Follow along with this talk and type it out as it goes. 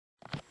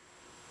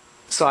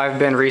So I've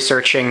been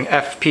researching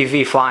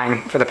FPV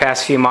flying for the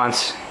past few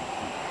months,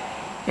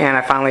 and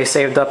I finally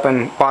saved up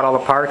and bought all the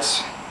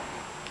parts,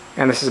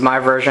 and this is my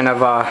version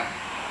of a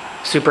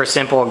super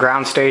simple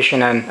ground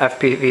station and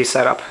FPV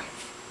setup.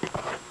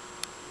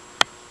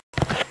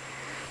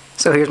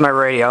 So here's my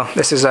radio.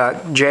 This is a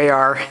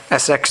JR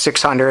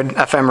SX600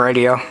 FM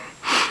radio.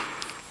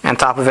 On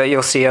top of it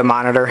you'll see a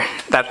monitor.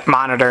 That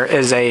monitor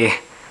is a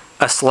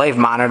slave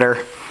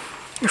monitor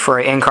for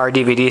an in-car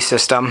DVD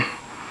system.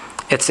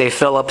 It's a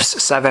Philips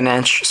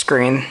 7-inch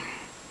screen.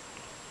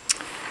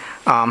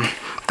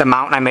 The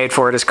mount I made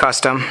for it is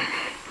custom.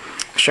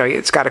 I'll show you.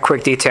 It's got a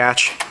quick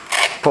detach.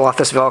 Pull off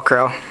this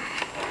Velcro.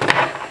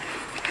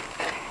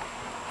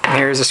 And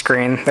here's the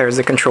screen. There's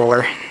the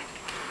controller.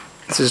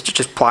 This is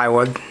just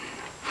plywood.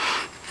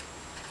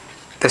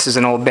 This is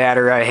an old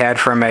battery I had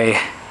from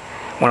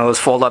one of those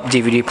fold-up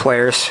DVD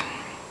players.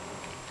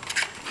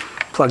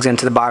 Plugs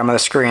into the bottom of the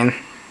screen.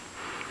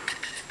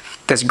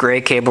 This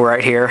gray cable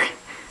right here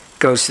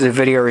goes to the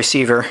video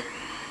receiver.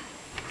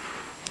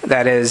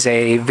 That is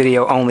a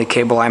video-only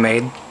cable I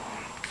made.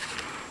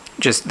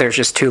 There's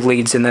just two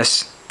leads in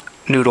this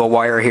noodle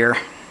wire here.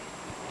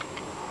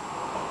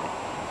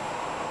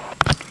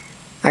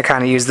 I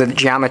kind of use the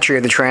geometry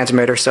of the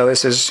transmitter, so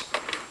this is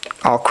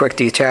all quick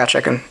detach.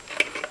 I can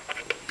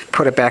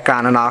put it back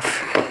on and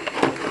off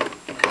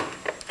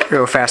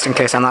real fast in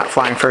case I'm not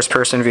flying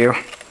first-person view.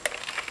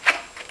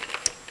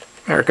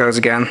 There it goes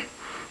again.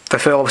 The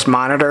Philips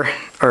monitor,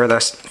 or the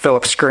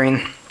Philips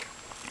screen,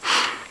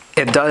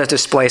 it does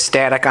display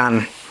static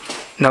on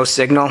no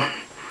signal.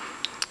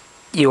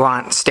 You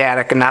want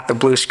static and not the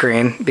blue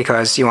screen,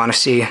 because you want to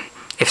see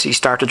if you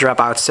start to drop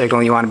out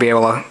signal, you want to be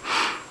able to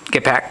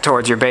get back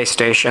towards your base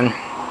station.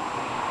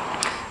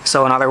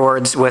 So in other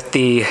words, with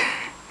the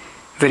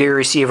video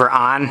receiver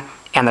on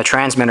and the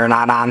transmitter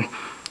not on,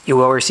 you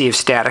will receive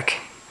static.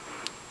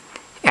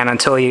 And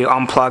until you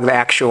unplug the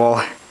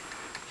actual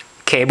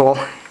cable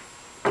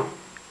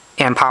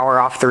and power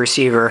off the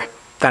receiver,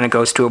 then it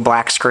goes to a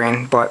black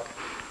screen. But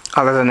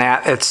other than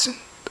that, it's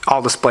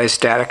all displays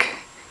static,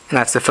 and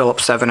that's the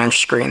Philips 7-inch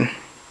screen,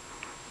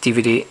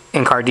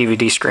 in-car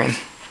DVD screen.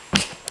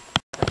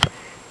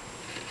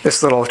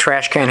 This little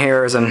trash can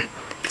here is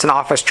it's an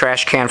office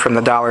trash can from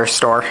the dollar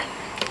store.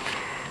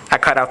 I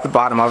cut out the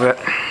bottom of it.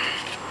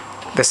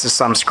 This is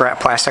some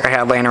scrap plastic I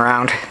had laying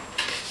around.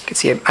 You can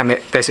see I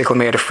basically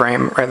made a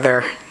frame right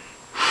there.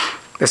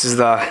 This is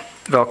the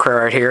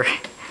Velcro right here,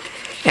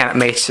 and it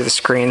mates to the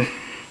screen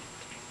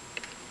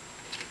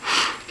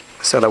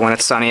so that when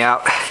it's sunny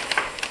out,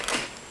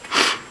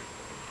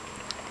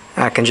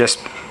 I can just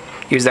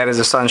use that as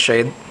a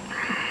sunshade,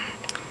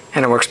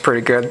 and it works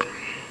pretty good.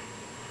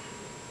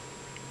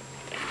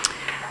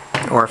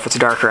 Or if it's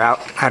darker out,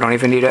 I don't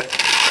even need it.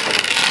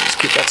 Just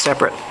keep that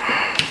separate.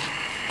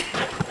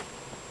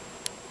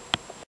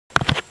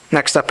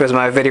 Next up is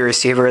my video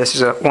receiver. This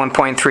is a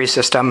 1.3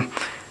 system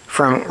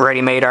from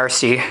Ready Made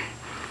RC.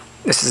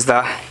 This is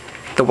the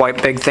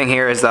white big thing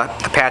here is the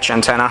patch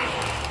antenna.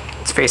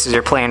 It faces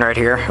your plane right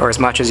here, or as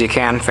much as you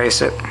can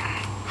face it.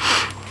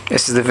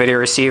 This is the video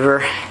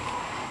receiver.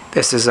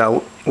 This is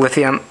a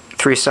lithium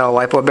 3-cell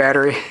lipo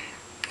battery.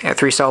 Yeah,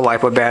 3-cell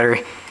lipo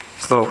battery.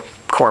 This little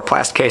core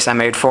plastic case I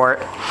made for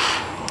it.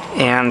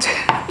 And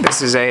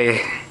this is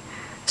a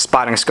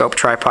spotting scope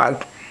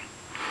tripod.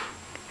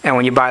 And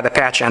when you buy the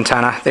patch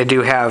antenna, they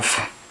do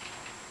have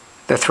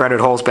the threaded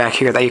holes back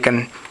here that you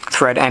can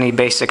thread any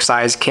basic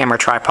size camera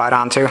tripod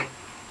onto.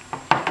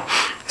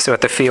 So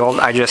at the field,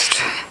 I just,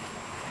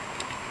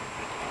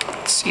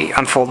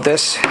 unfold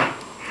this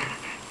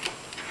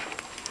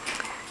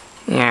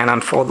and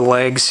unfold the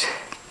legs.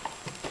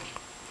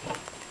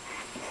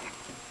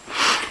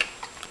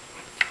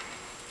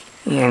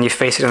 And you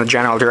face it in the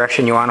general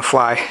direction you want to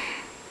fly.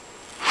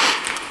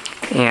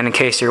 And in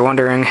case you're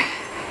wondering,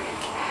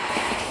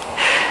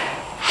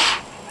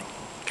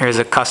 here's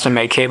a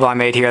custom-made cable I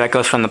made here that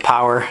goes from the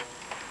power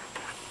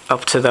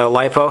up to the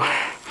lipo,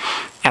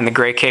 and the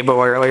gray cable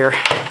earlier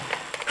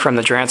from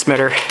the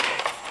transmitter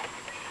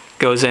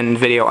goes in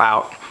video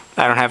out.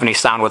 I don't have any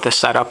sound with this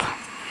setup.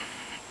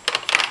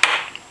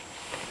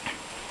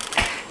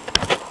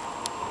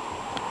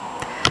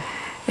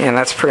 And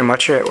that's pretty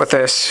much it with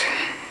this.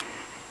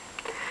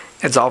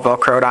 It's all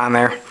Velcroed on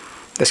there.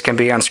 This can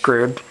be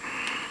unscrewed,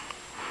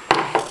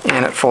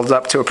 and it folds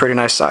up to a pretty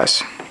nice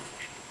size.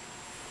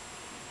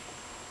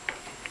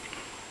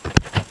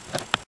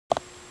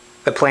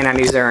 The plane I'm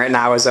using right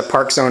now is a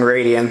Park Zone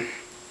Radian.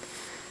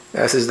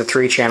 This is the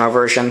 3-channel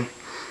version.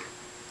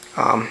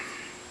 I'm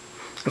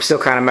still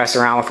kind of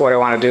messing around with what I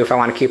want to do, if I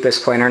want to keep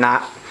this plane or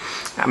not.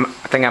 I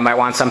think I might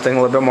want something a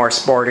little bit more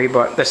sporty,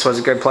 but this was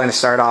a good plane to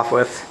start off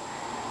with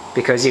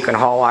because you can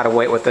haul a lot of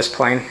weight with this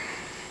plane.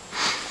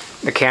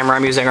 The camera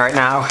I'm using right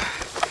now,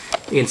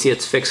 you can see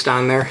it's fixed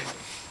on there.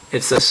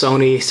 It's the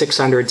Sony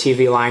 600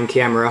 TV line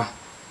camera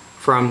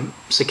from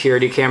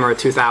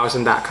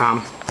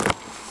securitycamera2000.com.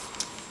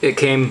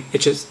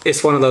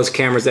 It's one of those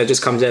cameras that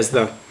just comes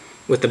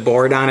with the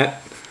board on it,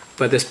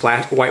 but this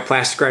white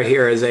plastic right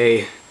here is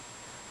a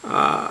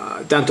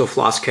dental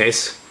floss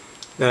case.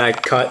 that I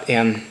cut,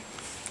 and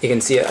you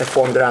can see it, I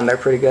formed it on there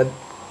pretty good.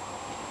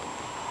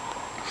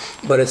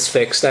 But it's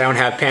fixed. I don't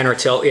have pan or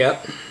tilt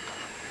yet.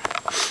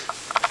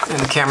 And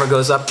the camera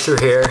goes up through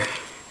here.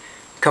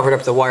 Covered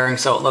up the wiring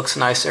so it looks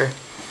nicer.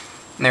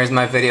 And there's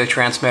my video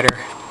transmitter.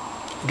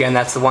 Again,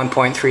 that's the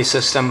 1.3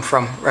 system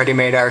from Ready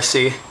Made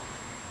RC.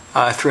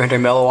 300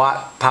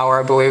 milliwatt power,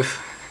 I believe.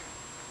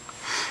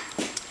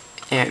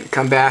 And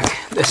come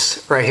back,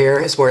 this right here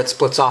is where it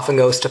splits off and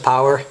goes to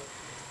power.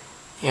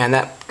 And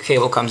that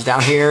cable comes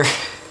down here.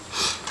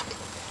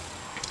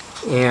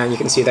 And you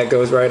can see that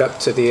goes right up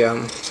to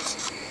the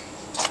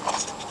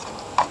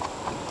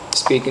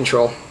speed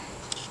control.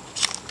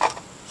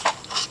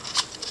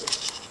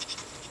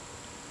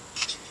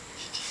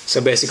 So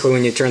basically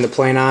when you turn the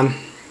plane on,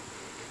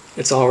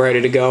 it's all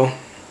ready to go.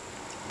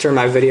 Turn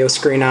my video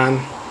screen on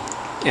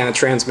and the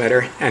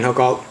transmitter, and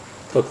hook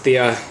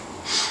the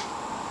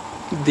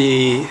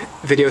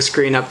video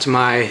screen up to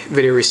my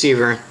video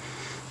receiver,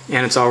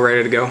 and it's all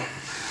ready to go.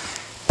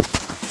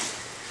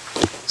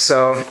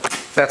 So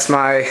that's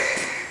my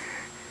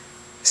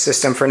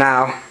system for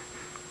now,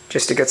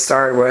 just to get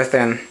started with,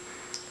 and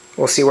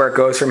we'll see where it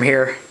goes from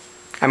here.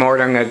 I'm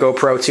ordering a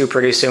GoPro 2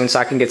 pretty soon so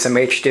I can get some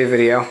HD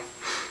video,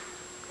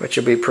 which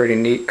will be pretty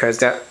neat because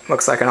that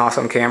looks like an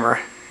awesome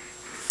camera.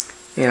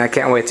 And I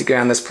can't wait to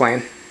get on this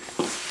plane.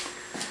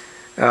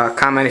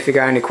 Comment if you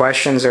got any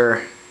questions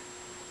or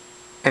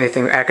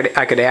anything I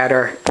could add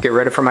or get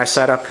rid of for my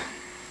setup.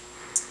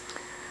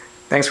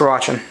 Thanks for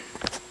watching.